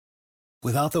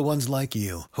Without the ones like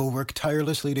you, who work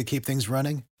tirelessly to keep things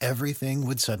running, everything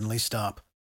would suddenly stop.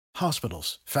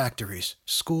 Hospitals, factories,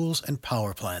 schools, and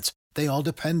power plants, they all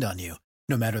depend on you.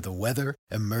 No matter the weather,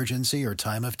 emergency, or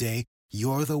time of day,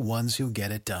 you're the ones who get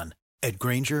it done. At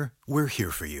Grainger, we're here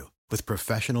for you with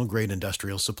professional-grade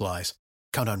industrial supplies.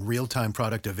 Count on real-time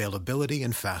product availability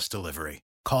and fast delivery.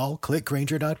 Call,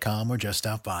 clickgrainger.com, or just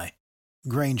stop by.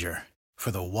 Grainger, for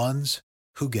the ones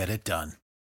who get it done.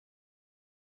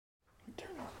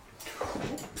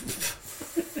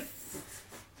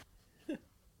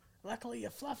 Luckily,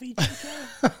 you're fluffy, Chico.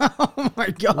 Oh, my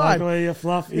God. Luckily, you're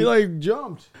fluffy. He, like,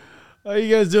 jumped. How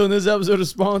you guys doing? This episode is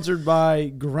sponsored by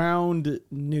Ground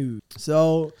News.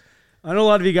 So, I know a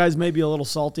lot of you guys may be a little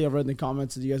salty. I've read in the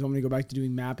comments that you guys want me to go back to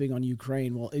doing mapping on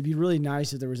Ukraine. Well, it'd be really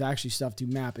nice if there was actually stuff to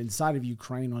map inside of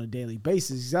Ukraine on a daily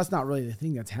basis, because that's not really the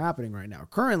thing that's happening right now.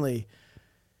 Currently,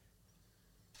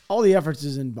 all the efforts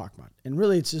is in Bakhmut, and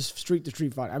really it's just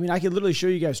street-to-street fight. I mean, I could literally show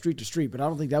you guys street-to-street, but I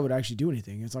don't think that would actually do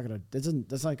anything. It's not gonna.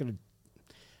 That's not gonna.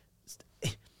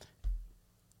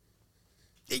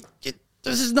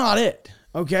 This is not it.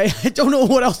 Okay, I don't know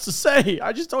what else to say.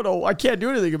 I just don't know. I can't do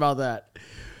anything about that.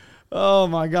 Oh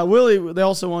my God, Willie! They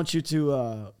also want you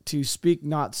to speak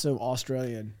not so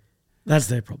Australian. That's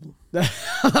their problem. I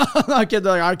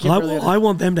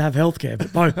want them to have healthcare,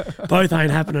 but both ain't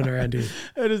happening around here.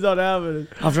 It is not happening.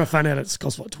 After I found out it's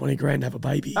cost, what, $20,000 to have a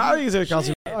baby. I think it's going to cost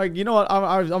you. Like, you know what?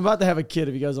 I'm about to have a kid,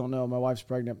 if you guys don't know. My wife's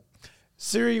pregnant.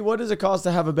 Siri, what does it cost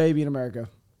to have a baby in America?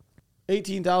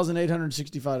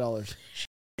 $18,865.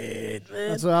 Shit, man.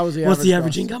 That's what I was the What's average the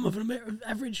average cost. income of an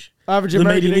average? Average the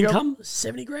American median income? income?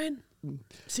 $70,000?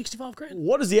 $65,000?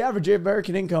 What is the average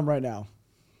American income right now?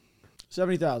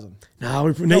 70,000. No,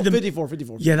 we need them. 54.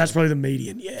 Yeah, that's probably the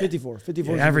median. Yeah, 54.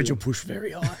 Yeah, average will push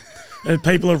very high. And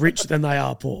people are rich than they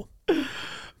are poor.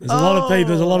 There's a lot of people.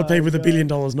 There's a lot of people with $1 billion.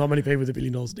 Not many people with $1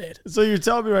 billion dead. So you're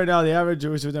telling me right now the average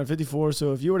was 54.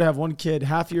 So if you were to have one kid,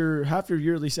 half your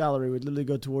yearly salary would literally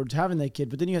go towards having that kid.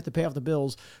 But then you have to pay off the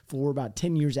bills for about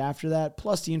 10 years after that,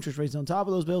 plus the interest rates on top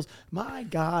of those bills. My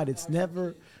God, it's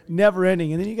never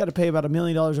ending. And then you got to pay about $1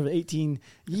 million over 18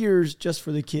 years just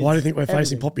for the kids. Why do you think we're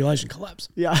facing population collapse?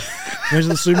 Yeah. Where's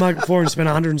the supermarket for and spent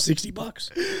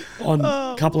 $160 on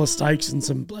a couple of steaks and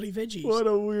some bloody veggies? What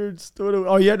a weird story.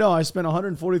 Oh, yeah, no, I spent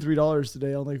 $143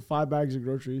 today on like 5 bags of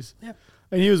groceries. Yep.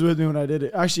 And he was with me when I did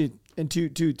it. Actually, and two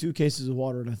cases of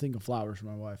water and I think of flowers for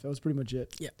my wife. That was pretty much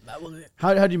it. Yeah, that was it.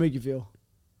 How do you make you feel?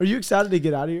 Are you excited to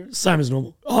get out of here? Same as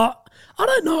normal. I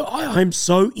don't know. I'm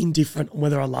so indifferent on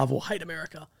whether I love or hate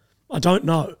America. I don't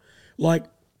know. Like,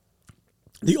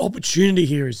 the opportunity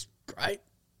here is great,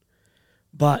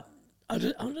 but I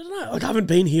don't know. Like, I haven't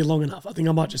been here long enough. I think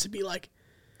I might just be like,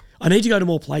 I need to go to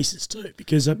more places too,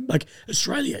 because like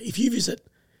Australia, if you visit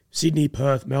Sydney,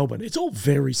 Perth, Melbourne, it's all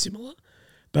very similar.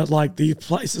 But like the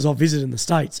places I've visited in the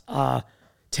States are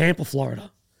Tampa,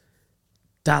 Florida,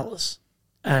 Dallas,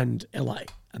 and LA,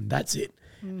 and that's it.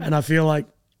 And I feel like,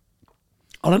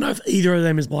 I don't know if either of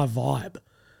them is my vibe.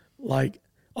 Like,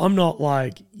 I'm not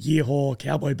like yeehaw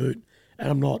cowboy boot, and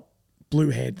I'm not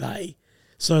blue-haired they.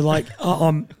 So like,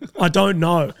 I don't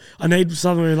know. I need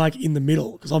somewhere like in the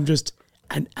middle, because I'm just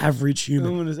an average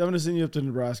human. I'm gonna send you up to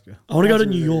Nebraska. I want to go to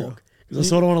New York, because I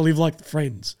sort of want to live like the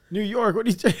Friends. New York? What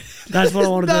do you say? That's what I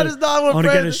want to do. That is not what I want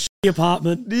to get a Friends- shitty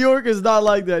apartment. New York is not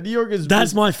like that. New York is...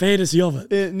 That's my fantasy of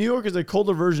it. New York is a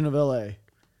colder version of LA.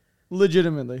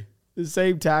 Legitimately. The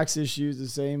same tax issues, the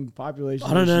same population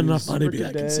I don't know issues, enough money to be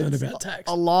that freaking concerned dead. about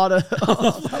tax. A lot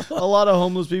of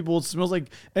homeless people. It smells like...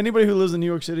 Anybody who lives in New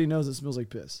York City knows it smells like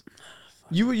piss.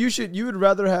 You would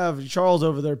rather have Charles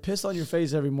over there piss on your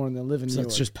face every morning than live in New York.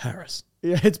 It's just Paris.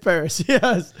 Yeah, it's Paris.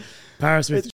 Yes. Paris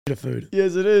with shit of food.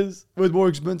 Yes, it is. With more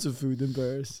expensive food than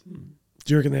Paris.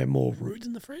 Do you reckon they're more rude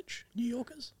than the French, New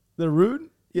Yorkers? They're rude?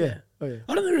 Yeah. Oh, yeah.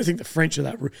 I don't really think the French are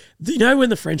that rude. You know when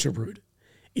the French are rude?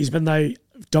 Is when they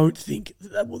don't think,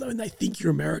 when they think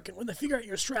you're American. When they figure out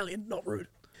you're Australian, not rude.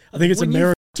 I think it's when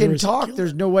American. When you can talk,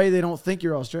 there's no way they don't think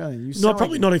you're Australian.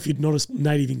 Probably not if you're not a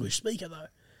native English speaker, though.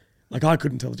 Like, I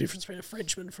couldn't tell the difference between a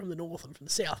Frenchman from the north and from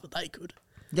the south, but they could.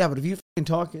 Yeah, but if you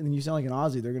talk and you sound like an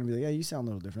Aussie, they're going to be like, yeah, you sound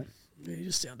a little different. Yeah, you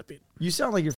just sound a bit... You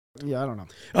sound like you're... Yeah, I don't know.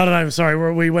 I don't know.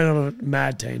 Sorry, we went on a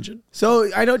mad tangent.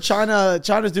 So, I know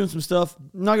China's doing some stuff.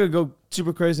 I'm not going to go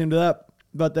super crazy into that,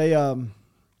 but they...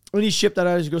 Any ship that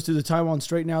actually goes through the Taiwan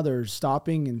Strait now, they're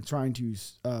stopping and trying to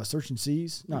search and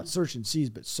seize. Not search and seize,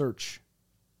 but search.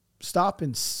 Stop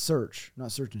and search,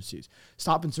 not search and seize.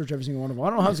 Stop and search every single one of them. I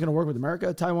don't know how it's going to work with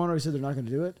America. Taiwan already said they're not going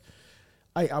to do it.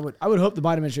 I would hope the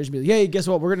Biden administration be like, hey, guess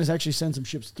what? We're going to actually send some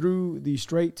ships through the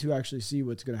strait to actually see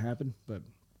what's going to happen. But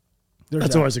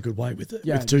That's always a good way with it,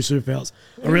 Yeah. with two superpowers.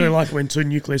 I really like when two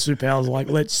nuclear superpowers are like,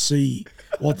 let's see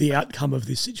what the outcome of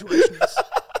this situation is.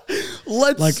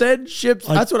 Let's send ships.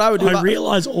 That's what I would do. I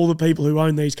realise all the people who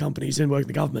own these companies and work in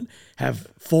the government have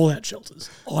fallout shelters.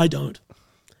 I don't.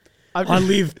 I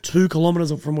live 2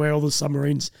 kilometres from where all the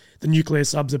submarines, the nuclear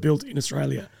subs are built in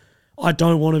Australia. I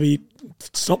don't want to be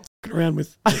stopped around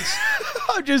with this.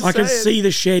 I'm just I saying. can see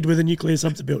the shed where the nuclear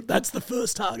subs are built. That's the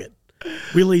first target.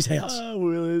 Willie's house.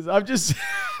 Willis. I'm just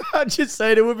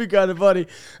saying it would be kind of funny.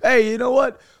 Hey, you know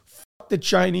what? Fuck the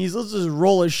Chinese. Let's just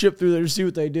roll a ship through there and see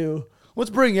what they do. Let's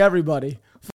bring everybody.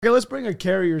 Let's bring a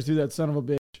carrier through that son of a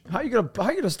bitch. How you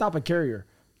gonna stop a carrier?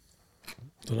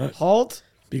 Don't know. Halt.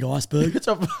 Big iceberg. It's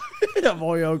a yeah,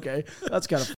 boy. Okay, that's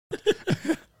kind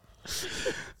of.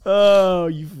 Oh,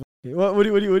 you. What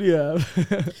do you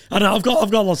have? I don't know.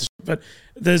 I've got lots of shit, but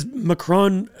there's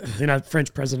Macron,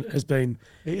 French president, has been.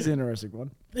 He's an interesting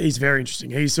one. He's very interesting.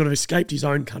 He's sort of escaped his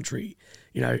own country,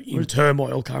 in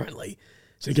turmoil currently.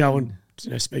 So go and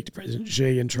speak to President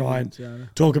Xi and try and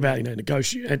talk about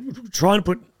negotiate and try and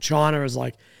put China as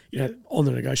on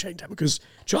the negotiating table, because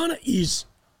China is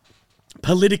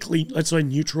politically, let's say,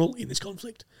 neutral in this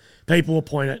conflict. People will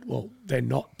point at, well, they're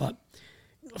not, but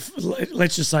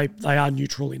let's just say they are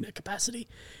neutral in their capacity,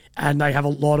 and they have a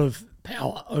lot of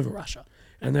power over Russia.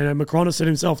 And then Macron has said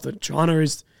himself that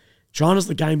China's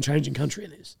the game-changing country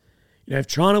in this. If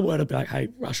China were to be like, hey,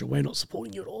 Russia, we're not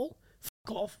supporting you at all,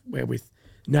 fuck off, we're with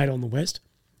NATO on the West,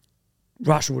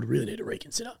 Russia would really need to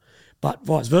reconsider. But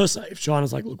vice versa, if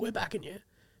China's like, look, we're backing you,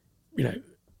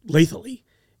 lethally,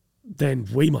 then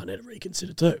we might need to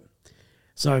reconsider too.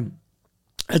 So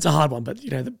it's a hard one, but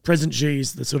the President Xi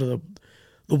is the sort of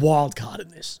the wild card in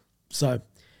this. So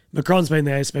Macron's been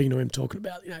there speaking to him, talking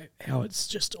about how it's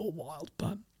just all wild,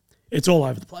 but it's all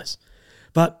over the place.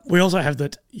 But we also have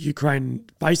that Ukraine,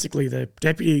 basically the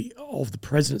deputy of the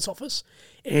president's office,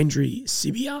 Andriy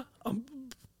Sybiha. I'm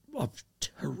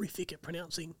horrific at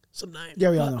pronouncing some names. Yeah,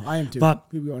 we all know. I am too. But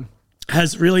keep going.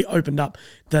 Has really opened up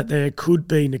that there could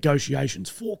be negotiations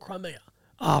for Crimea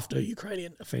after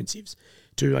Ukrainian offensives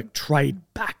to trade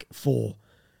back for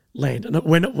land. And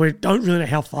we don't really know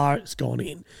how far it's gone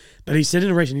in, but he said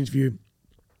in a recent interview,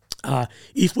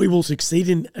 if we will succeed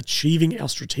in achieving our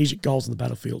strategic goals on the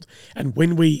battlefield, and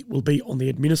when we will be on the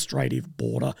administrative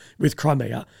border with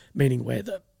Crimea, meaning where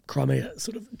the Crimea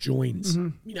sort of joins,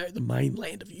 the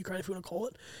mainland of Ukraine, if you want to call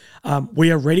it, we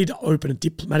are ready to open a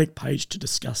diplomatic page to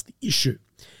discuss the issue.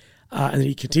 And then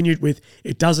he continued with,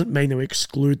 it doesn't mean that we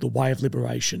exclude the way of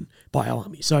liberation by our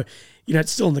army. So,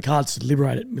 it's still in the cards to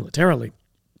liberate it militarily.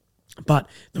 But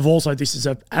they've also, this is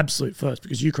an absolute first,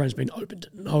 because Ukraine's been open to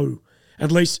no,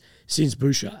 at least since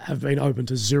Bucha, have been open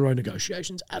to zero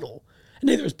negotiations at all. And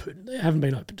neither is Putin. They haven't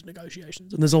been open to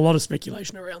negotiations. And there's a lot of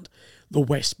speculation around the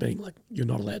West being like, you're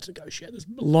not allowed to negotiate. There's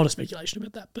a lot of speculation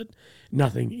about that, but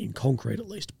nothing in concrete at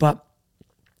least. But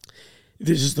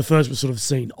this is the first we've sort of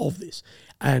seen of this.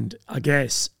 And I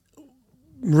guess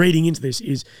reading into this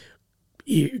is,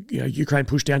 Ukraine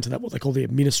pushed down to that, what they call the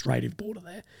administrative border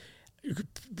there.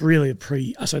 Really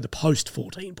the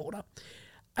post-14 border.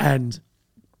 And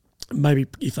maybe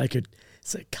if they could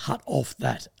say cut off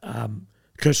that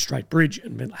Kerch Strait Bridge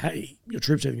and been like, hey, your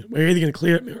troops, we're either going to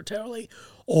clear it militarily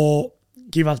or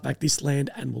give us back this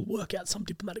land and we'll work out some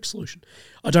diplomatic solution.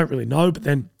 I don't really know, but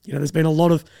then there's been a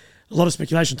lot of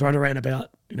speculation thrown around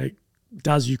about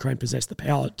does Ukraine possess the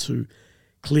power to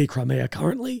clear Crimea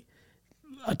currently?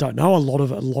 I don't know. A lot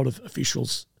of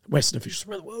officials, Western officials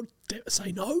around the world,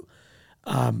 say no.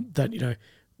 That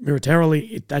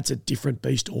militarily that's a different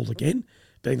beast all again.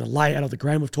 Being the layout of the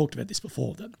ground, we've talked about this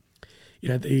before.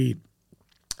 That the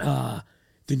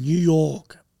New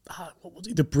York, what was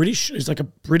he? The British is like a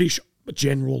British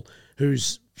general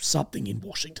who's something in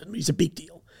Washington. He's a big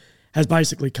deal. Has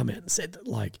basically come out and said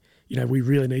that we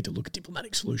really need to look at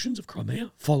diplomatic solutions of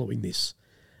Crimea following this,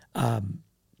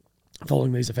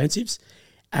 following these offensives,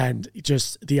 and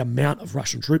just the amount of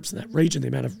Russian troops in that region, the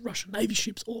amount of Russian Navy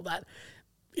ships, all of that.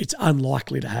 It's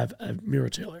unlikely to have a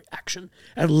military action,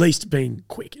 at least being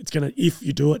quick. If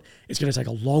you do it, it's going to take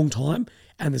a long time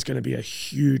and there's going to be a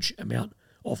huge amount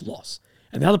of loss.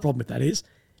 And the other problem with that is,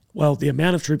 well, the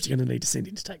amount of troops you're going to need to send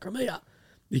in to take Crimea,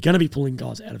 you're going to be pulling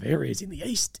guys out of areas in the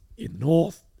east, in the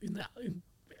north, in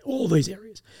all these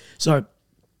areas. So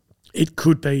it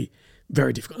could be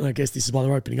very difficult. And I guess this is why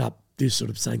they're opening up this sort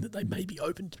of saying that they may be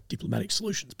open to diplomatic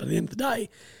solutions. But at the end of the day,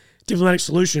 diplomatic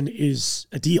solution is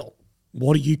a deal.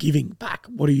 What are you giving back?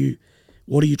 What are you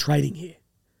trading here?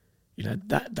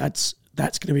 That's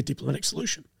going to be a diplomatic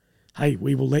solution. Hey,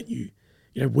 we will let you,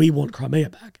 we want Crimea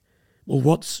back. Well,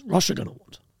 what's Russia going to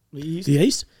want? The East? The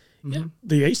East? Yeah,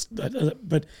 the East,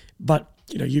 but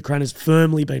Ukraine has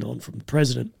firmly been on from the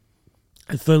president,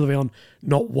 and firmly been on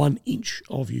not 1 inch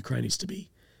of Ukraine is to be,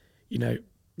 No,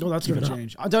 that's going to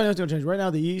change. I'm telling you, it's going to change. Right now,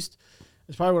 the East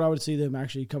is probably what I would see them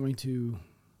actually coming to.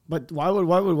 But why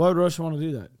would Russia want to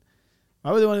do that?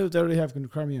 Why would they want to do it if they already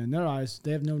have Crimea? In their eyes,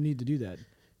 they have no need to do that.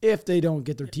 If they don't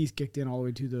get their teeth kicked in all the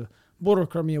way to the border of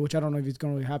Crimea, which I don't know if it's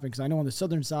going to really happen, because I know on the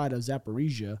southern side of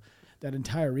Zaporizhia, that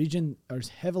entire region is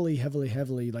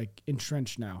heavily like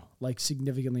entrenched now, like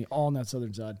significantly all on that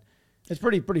southern side. It's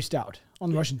pretty stout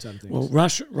on the Russian side of things. Well,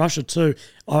 Russia too.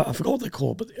 I forgot what they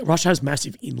call it, but Russia has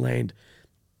massive inland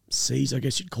seas, I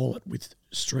guess you'd call it, with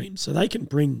streams, so they can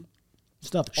bring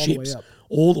stuff ships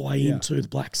all the way into the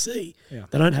Black Sea. Yeah.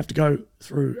 They don't have to go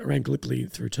around Gallipoli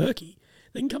through Turkey.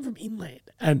 They can come from inland.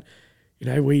 And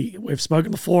we've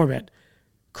spoken before about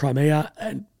Crimea,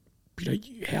 and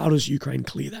how does Ukraine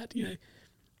clear that?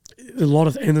 A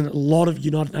lot of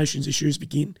United Nations issues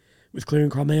begin with clearing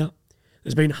Crimea.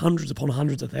 There's been hundreds upon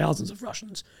hundreds of thousands of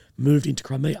Russians moved into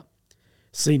Crimea,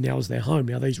 seen now as their home.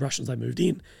 Now these Russians they moved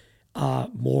in are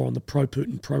more on the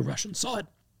pro-Putin, pro-Russian side.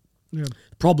 Yeah.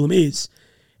 The problem is,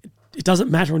 it doesn't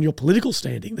matter on your political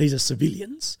standing. These are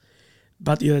civilians,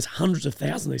 but there's hundreds of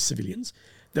thousands of these civilians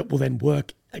that will then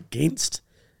work against,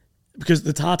 because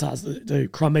the Tatars, the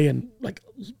Crimean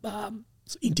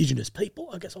indigenous people,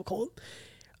 I guess I'll call them,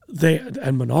 they're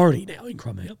a minority now in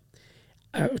Crimea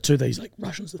to these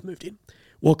Russians that have moved in.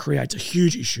 What creates a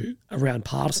huge issue around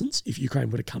partisans if Ukraine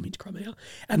were to come into Crimea,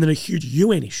 and then a huge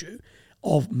UN issue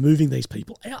of moving these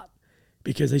people out.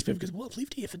 Because these people I've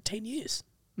lived here for 10 years,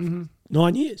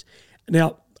 9 years.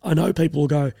 Now, I know people will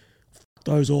go, F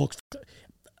those orcs.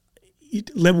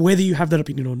 Whether you have that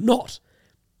opinion or not,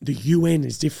 the UN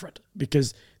is different,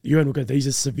 because the UN will go, these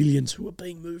are civilians who are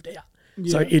being moved out.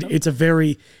 Yeah, so it's a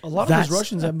very... A lot of those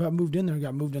Russians that moved in there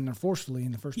got moved in there forcefully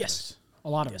in the first place. A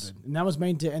lot of it. And that was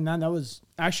that was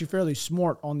actually fairly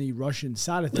smart on the Russian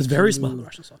side of things. It's very smart on the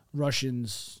Russian side.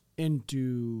 Russians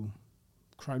into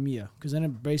Crimea, because then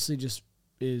it basically just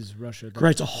is Russia.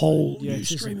 Creates a whole new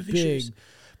stream of issues.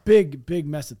 Big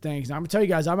mess of things. Now, I'm going to tell you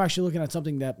guys, I'm actually looking at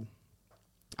something that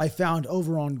I found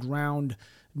over on Ground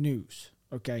News.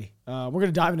 Okay. We're going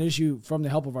to dive into an issue from the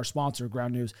help of our sponsor,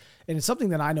 Ground News. And it's something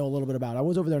that I know a little bit about. I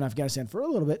was over there in Afghanistan for a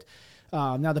little bit.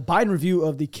 Now, the Biden review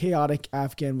of the chaotic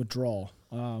Afghan withdrawal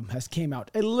has came out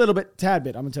a little bit, tad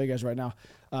bit. I'm going to tell you guys right now.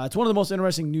 It's one of the most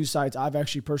interesting news sites I've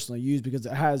actually personally used, because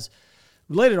it has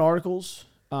related articles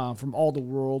from all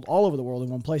over the world in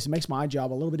one place. It makes my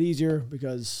job a little bit easier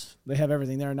because they have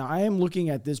everything there. Now, I am looking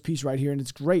at this piece right here, and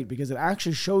it's great because it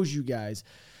actually shows you guys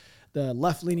the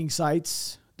left-leaning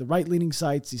sites, the right-leaning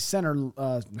sites, the center,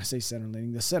 I say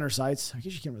center-leaning, the center sites. I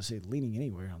guess you can't really say leaning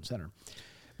anywhere on center.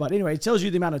 But anyway, it tells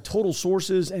you the amount of total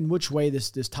sources and which way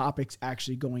this topic's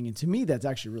actually going. And to me, that's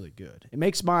actually really good. It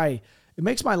makes my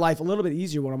life a little bit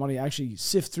easier when I'm going to actually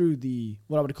sift through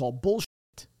what I would call bullshit.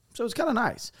 So it's kind of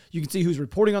nice. You can see who's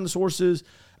reporting on the sources,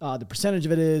 the percentage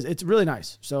of it is. It's really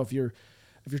nice. So if you're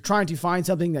trying to find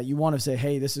something that you want to say,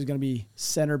 hey, this is going to be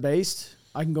center-based,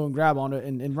 I can go and grab on it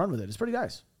and run with it. It's pretty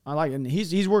nice. I like it. And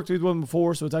he's worked with one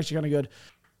before, so it's actually kind of good.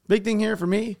 Big thing here for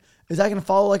me is I can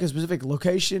follow a specific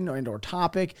location or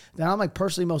topic that I'm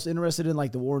personally most interested in,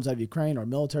 like the war inside of Ukraine or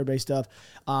military-based stuff.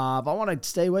 If I want to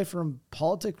stay away from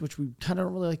politics, which we kind of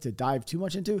don't really like to dive too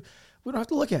much into, we don't have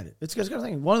to look at it. It's kind of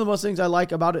thing. One of the most things I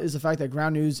like about it is the fact that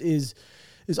Ground News is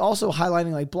also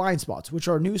highlighting blind spots, which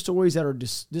are news stories that are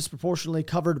disproportionately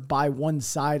covered by one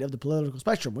side of the political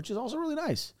spectrum, which is also really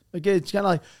nice. It's kind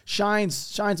of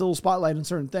shines a little spotlight on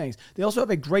certain things. They also have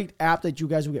a great app that you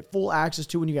guys will get full access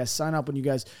to when you guys sign up, when you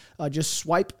guys just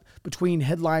swipe between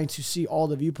headlines to see all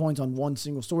the viewpoints on one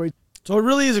single story. So it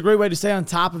really is a great way to stay on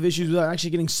top of issues without actually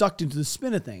getting sucked into the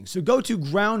spin of things. So go to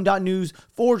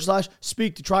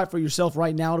ground.news/speak to try it for yourself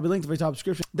right now. It'll be linked in the top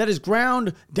description. That is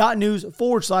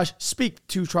ground.news/speak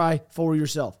to try for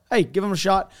yourself. Hey, give them a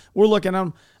shot. We're looking at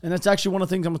them. And that's actually one of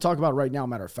the things I'm going to talk about right now,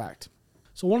 matter of fact.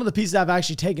 So one of the pieces I've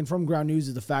actually taken from Ground News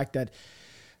is the fact that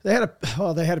they had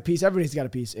a piece. Everybody's got a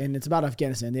piece, and it's about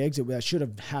Afghanistan. The exit that should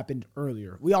have happened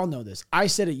earlier. We all know this. I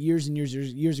said it years and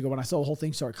years ago when I saw the whole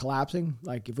thing start collapsing.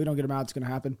 If we don't get them out, it's going to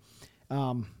happen.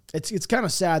 It's kind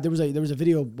of sad. There was a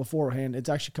video beforehand. It's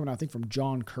actually coming out, I think, from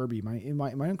John Kirby. Am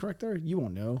I incorrect there? You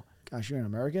won't know. Gosh, you're an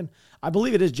American. I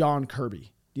believe it is John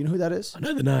Kirby. Do you know who that is? I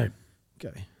know the name.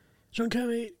 Okay. John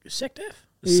Kirby, SecDef?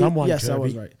 Yes, that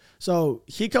was right. So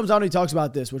he comes out and he talks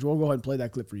about this, which we'll go ahead and play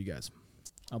that clip for you guys.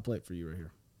 I'll play it for you right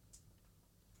here.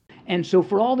 And so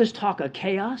for all this talk of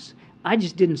chaos, I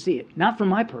just didn't see it, not from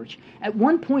my perch. At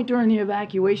one point during the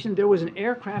evacuation, there was an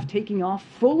aircraft taking off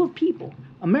full of people,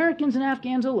 Americans and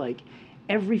Afghans alike,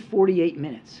 every 48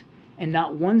 minutes, and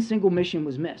not one single mission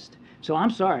was missed. So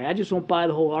I'm sorry, I just won't buy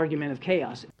the whole argument of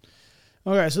chaos.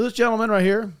 Okay, so this gentleman right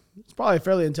here, he's probably a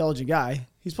fairly intelligent guy.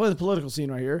 He's playing the political scene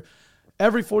right here.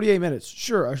 Every 48 minutes,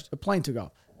 sure, a plane took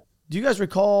off. Do you guys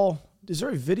recall, is there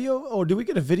a video, or do we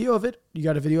get a video of it? You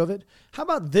got a video of it? How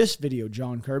about this video,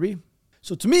 John Kirby?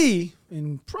 So to me,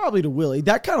 and probably to Willie,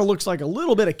 that kind of looks like a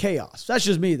little bit of chaos. That's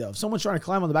just me, though. If someone's trying to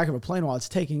climb on the back of a plane while it's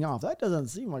taking off, that doesn't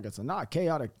seem like it's a not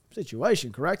chaotic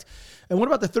situation, correct? And what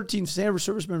about the 13 service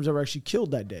members that were actually killed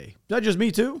that day? Is that just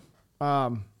me, too? I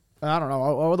don't know.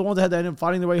 Or the ones that had to end up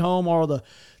fighting their way home, or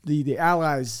the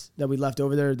allies that we left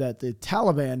over there that the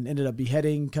Taliban ended up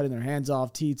beheading, cutting their hands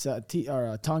off,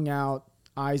 tongue out,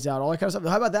 eyes out, all that kind of stuff.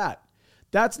 How about that?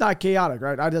 That's not chaotic,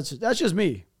 right? That's just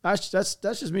me. That's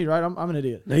just me, right? I'm an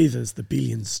idiot. Neither's the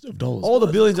billions of dollars. All the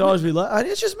billions of dollars we left.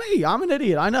 It's just me. I'm an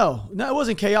idiot. I know. No, it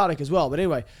wasn't chaotic as well. But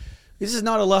anyway, this is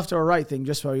not a left or a right thing,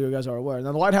 just so you guys are aware.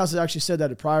 Now, the White House has actually said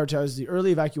that it prioritizes the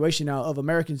early evacuation now of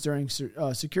Americans during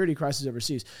security crises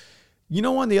overseas. You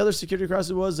know, one of the other security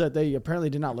crises was that they apparently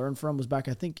did not learn from was back,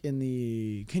 I think, in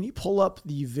the... Can you pull up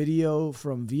the video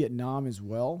from Vietnam as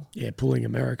well? Yeah, pulling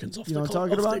Americans off, their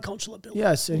consulate building.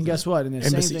 Yes, and guess what? And the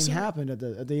embassy, same thing happened at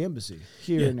the embassy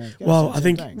here in Afghanistan. Well, I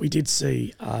think we did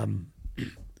see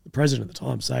the president at the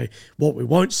time say, what we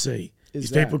won't see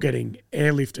is people getting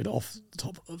airlifted off the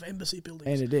top of embassy buildings.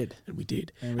 And it did. And we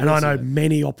did. And I know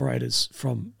many operators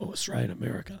from Australia and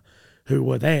America who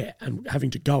were there and having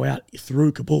to go out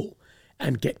through Kabul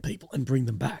and get people and bring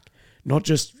them back. Not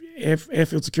just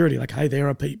airfield security, like, hey, there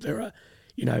are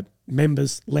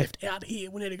members left out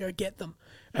here. We need to go get them.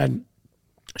 And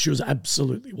she was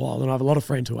absolutely wild. And I have a lot of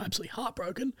friends who are absolutely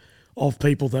heartbroken of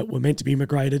people that were meant to be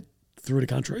immigrated through the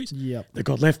countries. Yep. That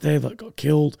got left there, that got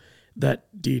killed, that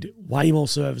did way more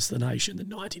service to the nation than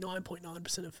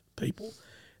 99.9% of people.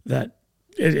 That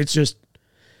it's just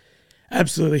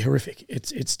absolutely horrific.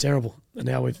 It's terrible. And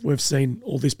now we've seen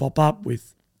all this pop up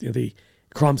with the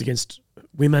crimes against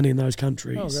women in those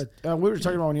countries. Oh, we were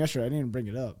talking about one yesterday. I didn't even bring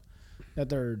it up. That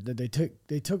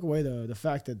they took away the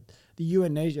fact that the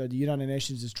United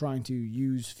Nations is trying to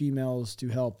use females to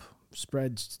help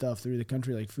spread stuff through the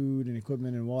country, like food and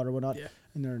equipment and water and whatnot. Yeah.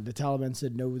 And the Taliban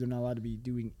said no, they're not allowed to be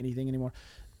doing anything anymore.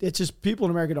 It's just people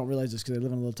in America don't realize this because they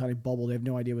live in a little tiny bubble. They have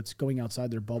no idea what's going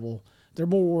outside their bubble. They're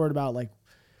more worried about like.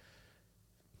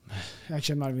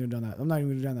 Actually, I'm not even going to do that. I'm not even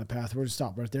going to go down that path. We're going to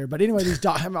stop right there. But anyway, I'm just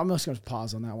going to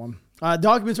pause on that one.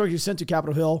 Documents were sent to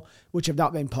Capitol Hill, which have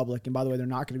not been public. And by the way, they're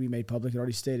not going to be made public. It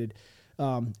already stated.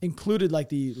 Included like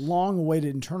the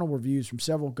long-awaited internal reviews from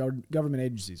several government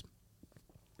agencies.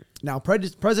 Now,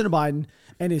 President Biden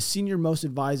and his senior most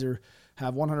advisor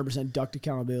have 100% ducked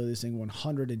accountability of this thing,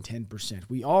 110%.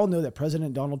 We all know that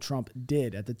President Donald Trump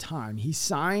did at the time. He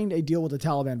signed a deal with the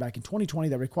Taliban back in 2020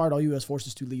 that required all U.S.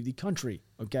 forces to leave the country,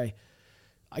 okay?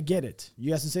 I get it. You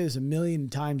guys can say this a million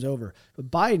times over. But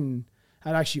Biden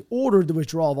had actually ordered the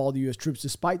withdrawal of all the U.S. troops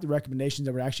despite the recommendations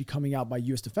that were actually coming out by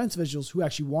U.S. defense officials who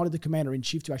actually wanted the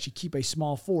commander-in-chief to actually keep a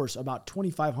small force, about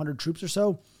 2,500 troops or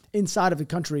so, inside of the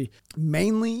country,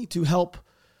 mainly to help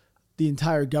the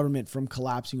entire government from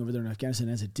collapsing over there in Afghanistan,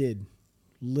 as it did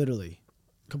literally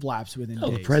collapse within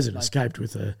days. The president escaped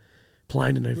with a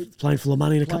plane full of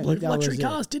money and a couple of luxury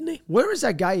cars, didn't he? Where is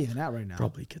that guy even at right now?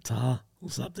 Probably Qatar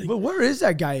or something. But where is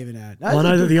that guy even at? I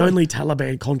know they're the only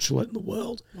Taliban consulate in the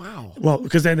world. Wow. Well,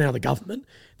 because they're now the government.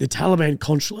 The Taliban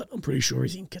consulate, I'm pretty sure,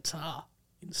 is in Qatar,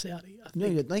 in Saudi. I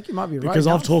think you might be right. Because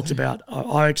I've talked about,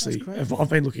 I've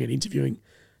been looking at interviewing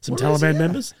some Taliban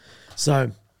members.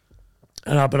 So...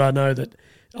 but I know that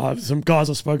some guys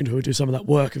I've spoken to who do some of that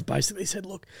work have basically said,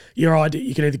 look, your idea,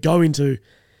 you can either go into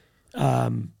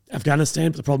Afghanistan,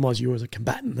 but the problem is you as a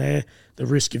combatant there, the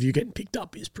risk of you getting picked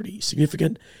up is pretty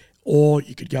significant, or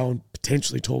you could go and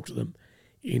potentially talk to them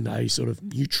in a sort of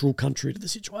neutral country to the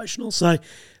situation, I'll say.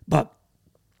 But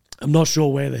I'm not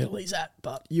sure where the hell he's at.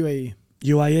 But UAE.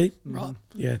 UAE? Mm-hmm. Right,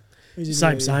 yeah.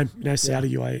 Same.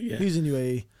 Saudi, UAE, yeah. He's in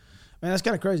UAE. Man, that's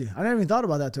kind of crazy. I never even thought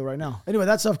about that till right now. Anyway,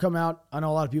 that stuff come out. I know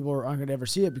a lot of people aren't going to ever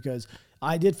see it because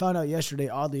I did find out yesterday,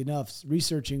 oddly enough,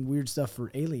 researching weird stuff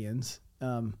for aliens.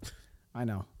 I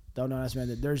know. Don't know that's man.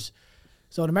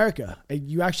 So in America,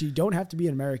 you actually don't have to be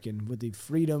an American with the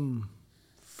freedom.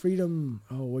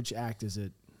 Which act is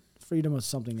it? Freedom of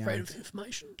something act. Freedom of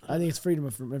Information. I think it's Freedom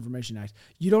of Information Act.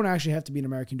 You don't actually have to be an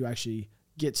American to actually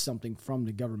get something from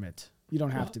the government. You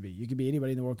don't have to be. You can be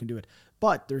anybody in the world can do it.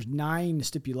 But there's 9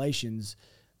 stipulations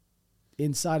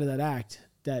inside of that act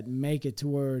that make it to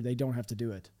where they don't have to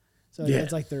do it. So Yeah.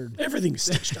 it's like they're Everything's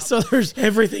stitched up. so there's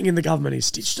Everything in the government is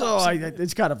stitched so up.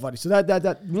 it's kind of funny. So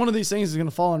that one of these things is going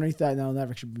to fall underneath that. Now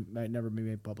that might never be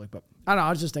made public, but I don't know. I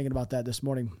was just thinking about that this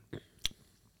morning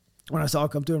when I saw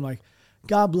it come through. I'm like,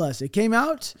 God bless. It came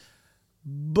out,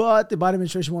 but the Biden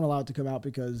administration won't allow it to come out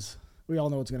because we all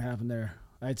know what's going to happen there.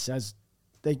 It says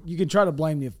you can try to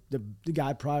blame the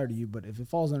guy prior to you, but if it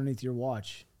falls underneath your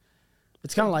watch,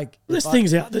 it's kind of like There's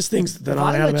things that if aren't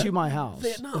I out lent about you my house,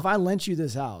 Vietnam. if I lent you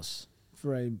this house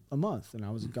for a month and I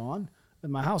was gone,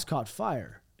 and my house caught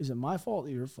fire, is it my fault or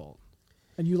your fault?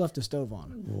 And you left the stove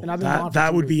on, and I've been gone for that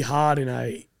 2 would be weeks. hard in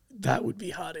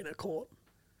a court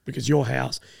because your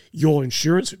house, your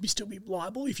insurance would still be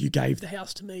liable if you gave the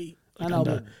house to me. I know,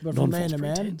 but from man to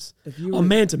man, pretense. if you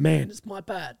Man to man, it's my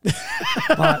bad.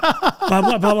 but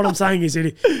what I'm saying is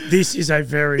this is a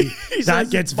very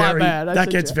that gets "My very bad, I that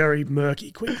said gets yeah." very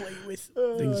murky quickly with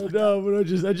things like that. no, but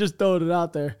I just throwing it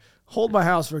out there. Hold my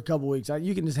house for a couple weeks.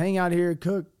 You can just hang out here,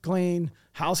 cook, clean.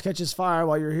 House catches fire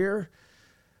while you're here,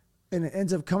 and it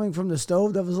ends up coming from the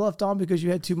stove that was left on because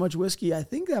you had too much whiskey. I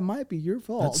think that might be your That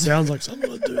fault. sounds like someone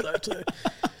would do that too.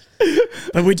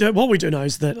 But what we do know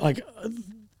is that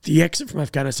the exit from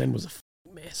Afghanistan was a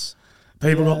f***ing mess.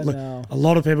 People Yeah, got I know. a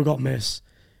lot of people got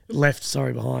left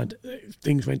behind.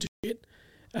 Things went to shit,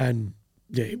 and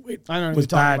yeah, it I don't know was what you're talking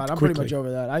bad about. I'm quickly. pretty much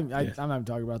over that. I'm Yeah. not even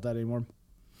talking about that anymore.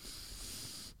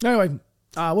 Anyway,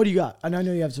 what do you got? I know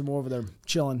you have some more over there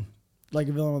chilling, like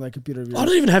a villain on that computer of yours. I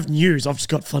don't even have news. I've just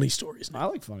got funny stories now. I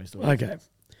like funny stories. Okay.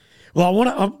 Well, what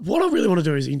I really want to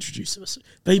do is introduce us.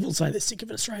 People say they're sick of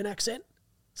an Australian accent.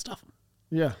 Stuff 'em.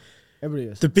 Yeah,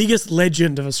 everybody is. The biggest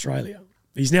legend of Australia.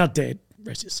 He's now dead.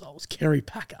 Rest his soul. Kerry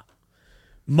Packer,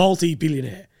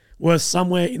 multi-billionaire, worth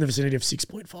somewhere in the vicinity of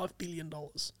 $6.5 billion.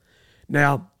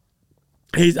 Now,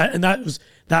 and that was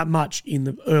that much in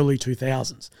the early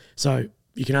 2000s. So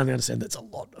you can only understand that's a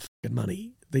lot of fucking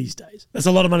money these days. That's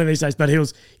a lot of money these days. But he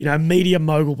was, a media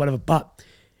mogul, whatever. But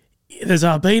there's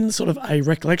been sort of a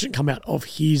recollection come out of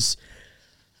his,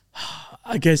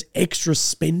 I guess, extra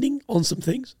spending on some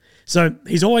things. So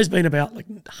he's always been about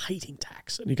hating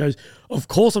tax. And he goes, of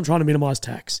course I'm trying to minimize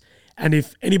tax. And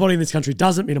if anybody in this country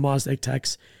doesn't minimize their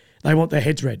tax, they want their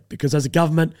heads read. Because as a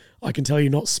government, I can tell you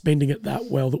not spending it that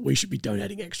well that we should be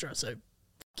donating extra. So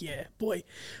yeah, boy.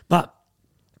 But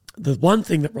the one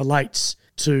thing that relates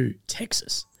to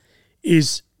Texas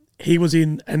is he was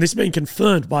in, and this has been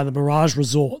confirmed by the Mirage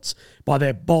Resorts, by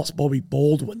their boss, Bobby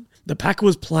Baldwin. The Packer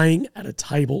was playing at a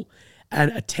table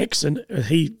and a Texan,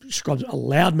 he describes it, a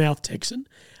loudmouth Texan,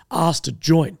 asked to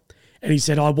join. And he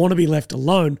said, I want to be left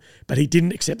alone, but he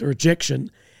didn't accept the rejection.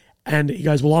 And he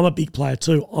goes, well, I'm a big player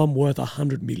too. I'm worth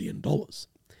 $100 million.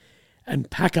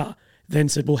 And Packer then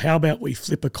said, well, how about we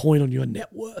flip a coin on your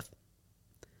net worth?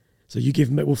 So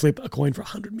we'll flip a coin for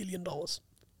 $100 million.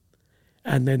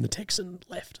 And then the Texan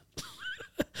left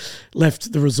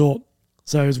the resort.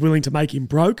 So he was willing to make him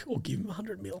broke or give him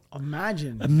 $100 million.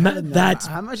 Imagine. That's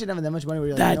how much having that much money where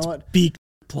you're like, that's you know what? big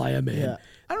player, man. Yeah.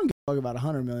 I don't give a fuck about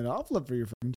 $100 million. I'll flip for your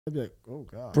friend. I'd be like, oh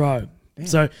God. Bro. Damn.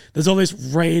 So there's all this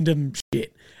random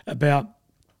shit about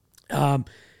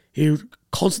he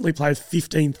constantly plays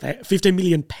 15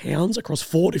 million pounds across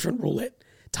 4 different roulette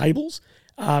tables.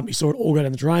 He saw it all go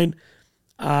down the drain.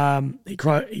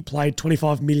 He played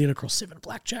 25 million across 7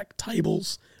 blackjack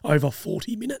tables over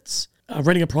 40 minutes.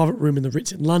 Renting a private room in the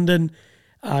Ritz in London.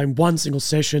 In one single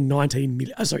session, 19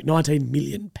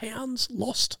 million pounds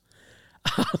lost.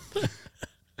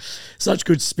 Such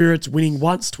good spirits, winning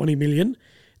once 20 million,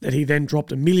 that he then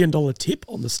dropped $1 million tip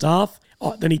on the staff.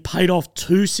 Then he paid off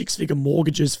 2 6-figure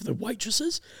mortgages for the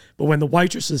waitresses. But when the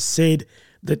waitresses said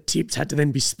that tips had to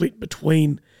then be split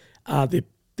between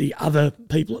the other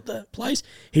people at the place,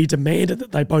 he demanded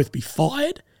that they both be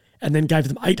fired and then gave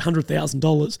them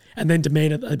 $800,000 and then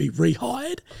demanded that they be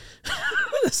rehired.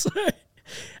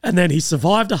 And then he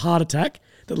survived a heart attack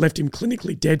that left him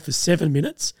clinically dead for 7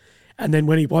 minutes. And then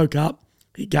when he woke up,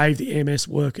 he gave the MS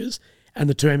workers and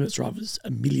the 2 ambulance drivers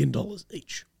 $1 million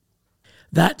each.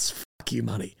 That's fuck you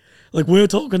money. We were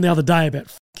talking the other day about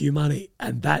fuck you money,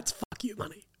 and that's fuck you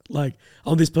money. I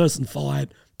want this person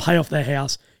fired, pay off their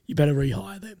house, you better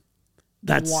rehire them.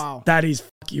 That is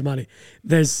fuck you money.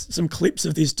 There's some clips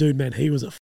of this dude, man. He was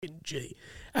a fucking G.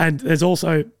 And there's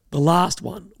also the last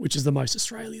one, which is the most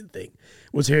Australian thing,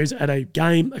 was he was at a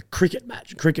cricket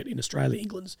match. Cricket in Australia,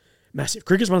 England's massive.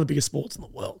 Cricket's one of the biggest sports in the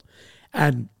world.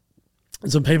 And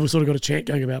some people sort of got a chant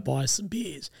going about buy some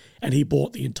beers. And he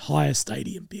bought the entire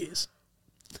stadium beers.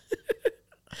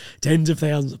 Tens of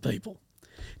thousands of people.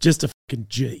 Just a fucking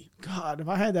G. God, if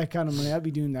I had that kind of money, I'd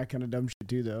be doing that kind of dumb shit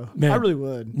too, though. Man, I really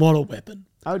would. What a weapon.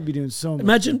 I would be doing so much.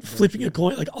 Imagine shit. flipping a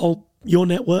coin, your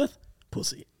net worth,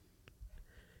 pussy.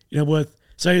 You know,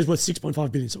 say he's worth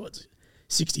 6.5 billion, so it's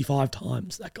 65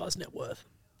 times that guy's net worth.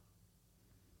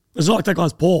 It's not like that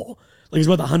guy's poor. Like, he's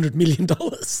worth $100 million.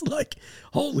 Like,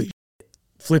 holy shit.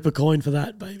 Flip a coin for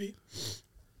that, baby.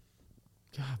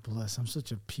 God bless. I'm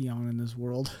such a peon in this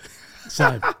world.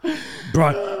 So,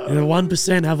 bro, the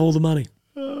 1% have all the money.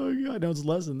 Oh, God, no, it's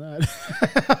less than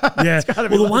that. Yeah. Gotta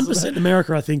be Well, the less 1% in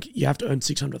America, I think you have to earn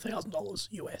 $600,000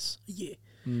 US a year,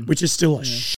 which is still a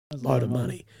shitload of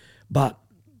money. But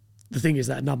the thing is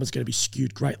that number's going to be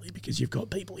skewed greatly because you've got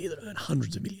people here that earn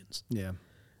hundreds of millions. Yeah.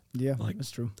 Yeah, Like,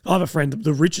 that's true. I have a friend,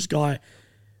 the richest guy,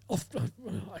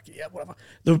 whatever.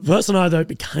 The person I know that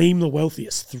became the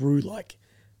wealthiest through like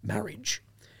marriage.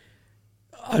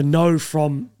 I know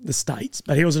from the States,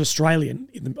 but he was an Australian.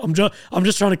 I'm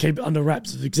just trying to keep it under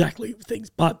wraps of exactly things.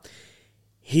 But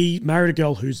he married a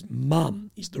girl whose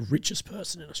mum is the richest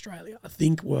person in Australia. I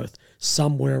think worth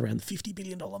somewhere around the $50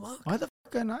 billion mark. Why the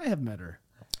fuck couldn't I have met her?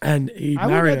 And he I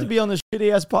would married have her. to be on this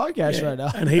shitty ass podcast Yeah, right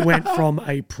now. and he went from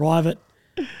a private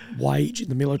wage in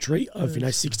the military of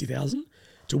 60,000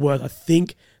 to worth, I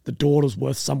think the daughter's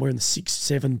worth somewhere in the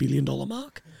 $6-7 billion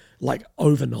mark, like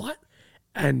overnight.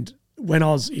 And when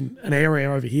I was in an area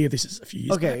over here, this is a few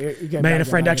years back, me and a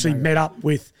friend actually met up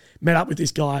with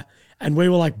this guy, and we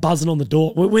were like buzzing on the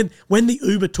door. When the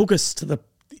Uber took us to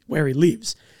where he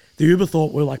lives, the Uber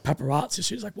thought we were like paparazzi.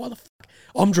 She was like, "Why the fuck?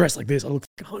 I'm dressed like this. I look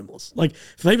fucking homeless." Like,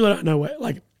 for people that don't know,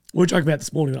 we were joking about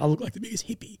this morning. I look like the biggest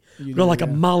hippie. I've got like a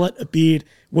mullet, a beard,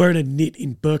 wearing a knit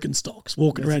in Birkenstocks,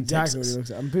 walking around exactly Texas, what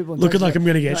he looks like. People in looking Texas, like I'm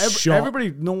going to get shot.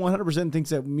 Everybody, 100%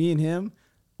 thinks that me and him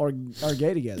are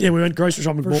gay together. Yeah, we went grocery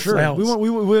shopping and bought flowers. We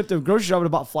went to the grocery shop and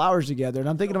bought flowers together, and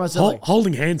I'm thinking to myself,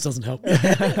 Holding hands doesn't help.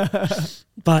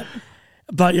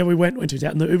 But yeah, we went to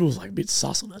that, and the Uber was like a bit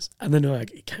sus on us. And then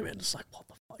he came out and was like, "What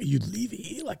the fuck? You live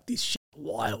here? Like, this shit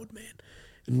wild, man."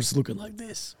 And I'm just looking like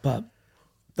this. But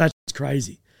that's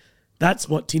crazy. That's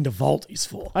what Tinder Vault is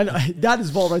for. I know that is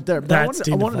Vault right there. But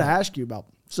I wanted to ask you about,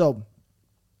 so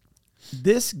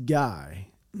this guy.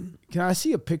 Can I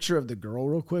see a picture of the girl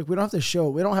real quick? We don't have to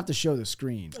show the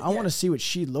screen. I want to see what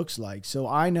she looks like, so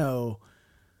I know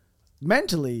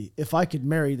mentally if I could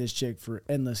marry this chick for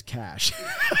endless cash.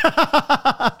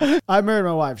 I married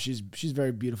my wife. She's a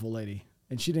very beautiful lady,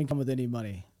 and she didn't come with any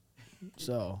money,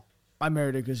 so I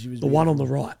married her because she was the one on the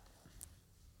right.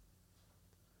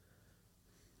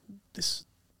 This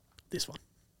one.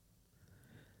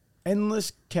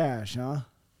 Endless cash, huh?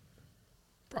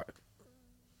 Bro.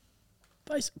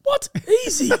 What?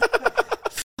 Easy.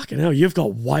 Fucking hell, you've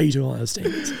got way too high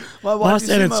standards. My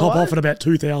standards top off at about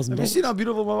 $2,000. Have you seen how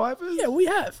beautiful my wife is? Yeah, we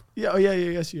have. Yeah,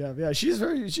 yes, you have. Yeah, she's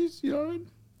you know what I mean?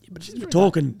 Yeah, but we're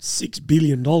talking $6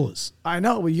 billion. I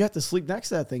know, but you have to sleep next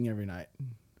to that thing every night.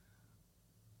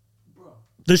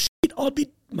 The shit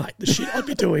I'd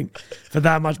be doing for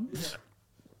that much.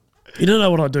 You don't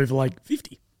know what I'd do for like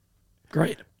 50.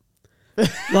 Great.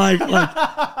 Like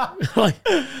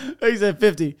he said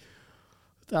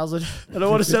 50,000. I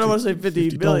don't want to say. I want to say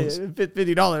 50 billion,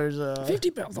 $50.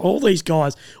 50 pounds. All these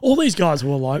guys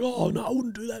who are like, "Oh no, I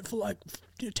wouldn't do that for like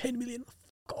 10 million."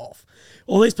 Fuck off.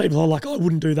 All these people are like, "I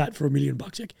wouldn't do that for $1 million."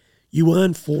 Like, you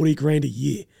earn 40 grand a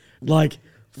year. Like,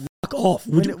 fuck off.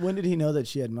 When did he know that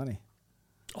she had money?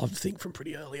 I think from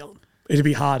pretty early on. It'd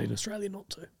be hard in Australia not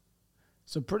to.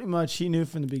 So pretty much he knew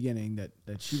from the beginning that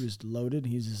she was loaded.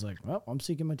 He's just like, "Well, I'm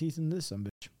sinking my teeth in this, son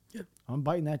bitch. Yeah. I'm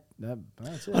biting that.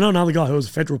 That's it." I know another guy who was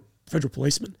a federal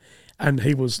policeman, and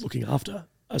he was looking after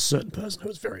a certain person who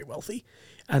was very wealthy,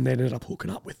 and then ended up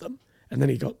hooking up with them. And then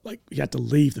he had to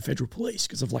leave the federal police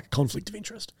because of like a conflict of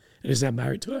interest, and he's now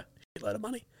married to her, a shitload of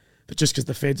money, but just because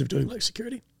the feds are doing like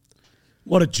security.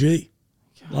 What a G!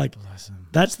 God like, bless him.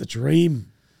 That's the dream.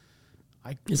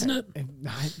 Isn't it?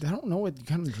 I don't know what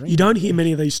kind of dream. You don't hear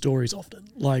many of these stories often.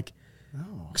 Like,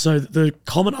 no. So the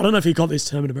common, I don't know if you got this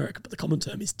term in America, but the common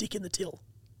term is dick in the till.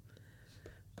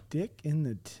 Dick in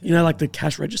the till. You know, like the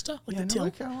cash register, like Yeah, the till. I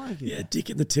kind of like it. Yeah, dick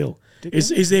in the till Dick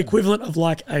is in the the equivalent of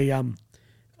like a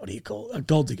what do you call it? A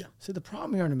gold digger? See, the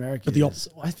problem here in America But the is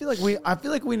opposite way. I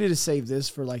feel like we need to save this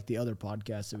for like the other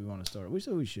podcasts that we want to start. We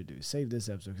should do save this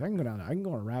episode because I can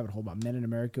go on a rabbit hole about men in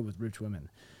America with rich women.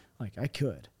 Like I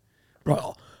could.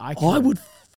 Bro, I could. would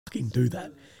fucking do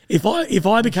that. If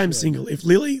I became single, if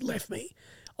Lily left me,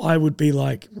 I would be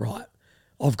like, right,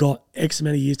 I've got X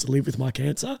amount of years to live with my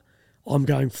cancer. I'm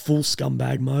going full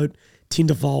scumbag mode,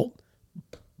 Tinder Vault,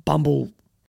 Bumble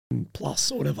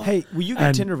Plus, or whatever. Hey, will you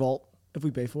get Tinder Vault if we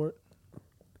pay for it?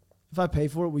 If I pay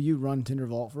for it, will you run Tinder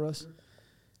Vault for us?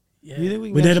 Yeah. Do you think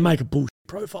we need to make a bullshit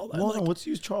profile though. No, Like, let's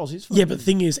use Charles. He's yeah, but the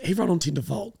thing is, everyone on Tinder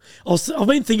Vault. I've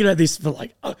been thinking about this for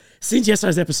like since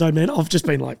yesterday's episode, man. I've just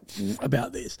been like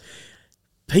about this.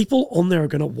 People on there are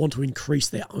going to want to increase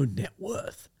their own net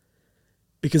worth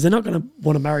because they're not going to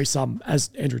want to marry some, as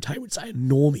Andrew Tate would say, a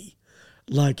normie.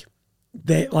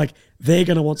 They're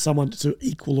going to want someone to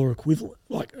equal or equivalent,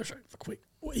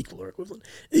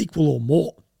 equal or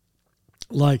more.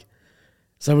 Like,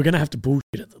 so we're going to have to bullshit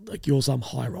it like you're some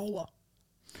high roller.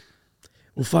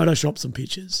 We'll Photoshop some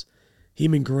pictures.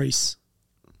 Him in Greece.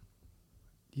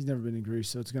 He's never been in Greece,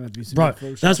 so it's going to have to be some Bro,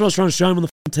 Photoshop. that's what I was trying to show him on the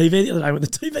TV the other day when the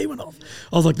TV went off.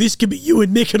 I was like, this could be you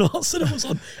and Mick and us. And it was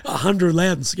on 100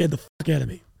 loud and scared the fuck out of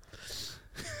me.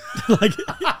 Like,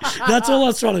 that's all I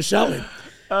was trying to show him.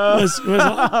 When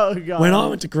I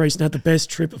went to Greece and had the best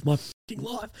trip of my fucking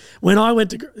life. When I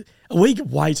went to are we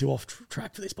way too off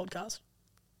track for this podcast?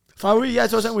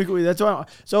 That's what I'm saying.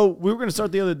 So we were going to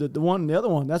start the other one.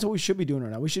 That's what we should be doing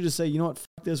right now. We should just say, you know what,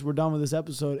 fuck this, we're done with this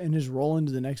episode, and just roll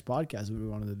into the next podcast that we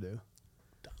wanted to do,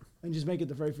 and just make it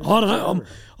the very first. I don't know.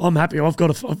 I'm happy. I've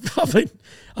been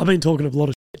talking a lot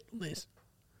of shit on this,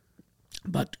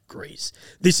 but Greece.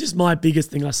 This is my biggest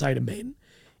thing I say to men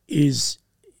is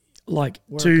like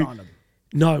Wear a condom.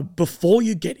 No, before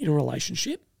you get in a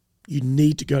relationship, you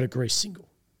need to go to Greece single.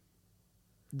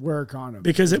 Wear a condom.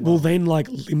 Because it will then like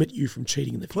limit you from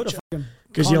cheating in the future.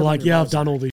 Because you're like, yeah, I've done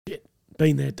all this shit.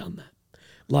 Been there, done that.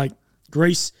 Like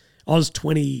Greece, I was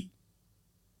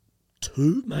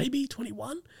 22, maybe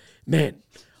 21. Man,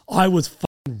 I was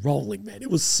fucking rolling, man.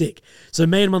 It was sick. So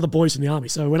me and my other boys from the army.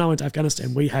 So when I went to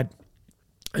Afghanistan, we had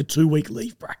a 2-week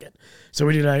leave bracket. So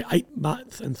we did a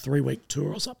 8-month and 3-week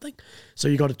tour or something. So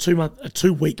you got a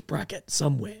 2-week bracket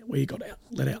somewhere where you got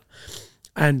let out.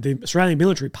 And the Australian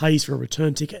military pays for a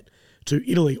return ticket to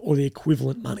Italy or the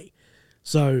equivalent money.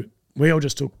 So we all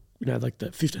just took, like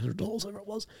the $1,500, whatever it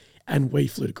was, and we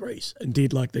flew to Greece and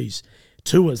did like these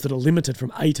tours that are limited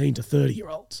from 18 to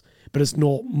 30-year-olds, but it's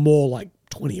not more like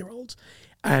 20-year-olds.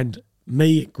 And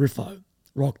me and Griffo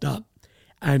rocked up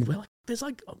and we're like, there's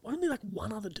like only like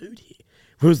one other dude here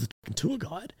who was the tour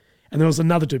guide. And there was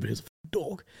another dude, but he was a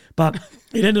dog. But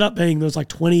it ended up being, there was like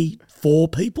 24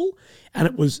 people. And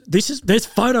it was, there's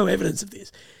photo evidence of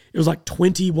this. It was like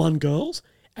 21 girls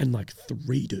and like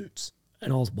 3 dudes.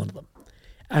 And I was one of them.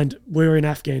 And we're in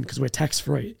Afghan because we're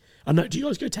tax-free. I know, do you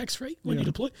guys go tax-free when you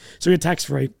deploy? So we're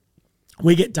tax-free.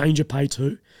 We get danger pay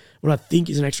too, what I think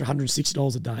is an extra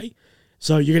 $160 a day.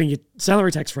 So you're getting your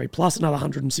salary tax-free plus another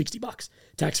 $160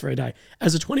 tax-free a day.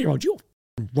 As a 20-year-old, you're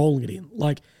rolling it in.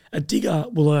 Like a digger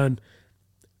will earn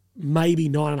maybe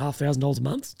 $9,500 a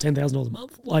month, $10,000 a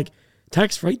month. Like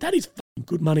tax-free, that is fucking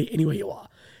good money anywhere you are.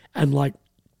 And like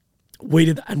we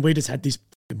did, and we just had this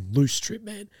loose trip,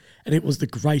 man. And it was the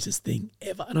greatest thing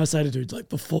ever. And I say to dudes like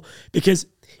before, because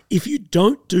if you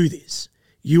don't do this,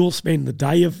 you will spend the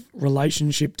day of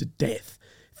relationship to death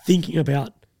thinking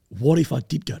about what if I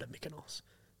did go to Mykonos?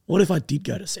 What if I did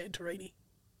go to Santorini?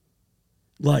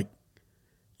 Like,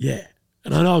 yeah.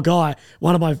 And I know a guy,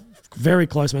 one of my very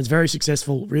close mates, very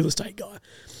successful real estate guy,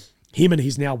 him and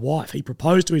his now wife, he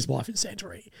proposed to his wife in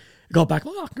Santorini. He got back,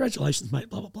 like, oh, congratulations, mate,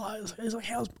 blah, blah, blah. He's like,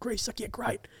 how's Greece? Like, yeah,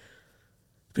 great.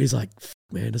 But he's like,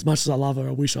 man, as much as I love her,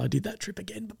 I wish I did that trip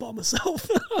again, but by myself.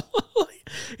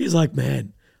 He's like,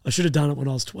 man, I should have done it when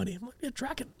I was 20. I'm like, yeah,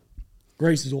 track it.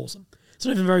 Greece is awesome. It's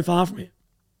not even very far from here.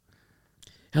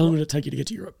 How long would it take you to get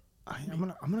to Europe? I'm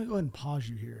gonna go ahead and pause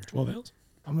you here. 12 hours?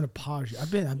 I'm gonna pause you.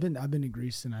 I've been to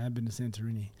Greece and I have been to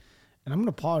Santorini, and I'm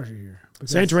gonna pause you here.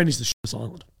 Santorini's the shittest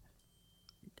island.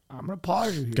 I'm gonna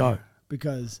pause you here. Go.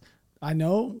 Because I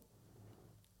know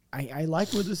I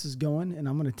like where this is going, and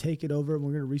I'm gonna take it over, and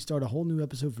we're gonna restart a whole new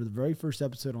episode for the very first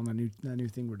episode on that new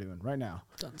thing we're doing right now.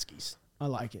 Dunskies. I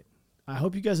like it. I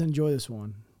hope you guys enjoy this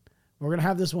one. We're gonna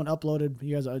have this one uploaded.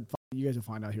 You guys will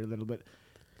find out here a little bit.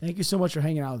 Thank you so much for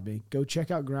hanging out with me. Go check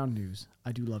out Ground News.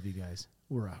 I do love you guys.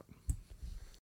 We're out.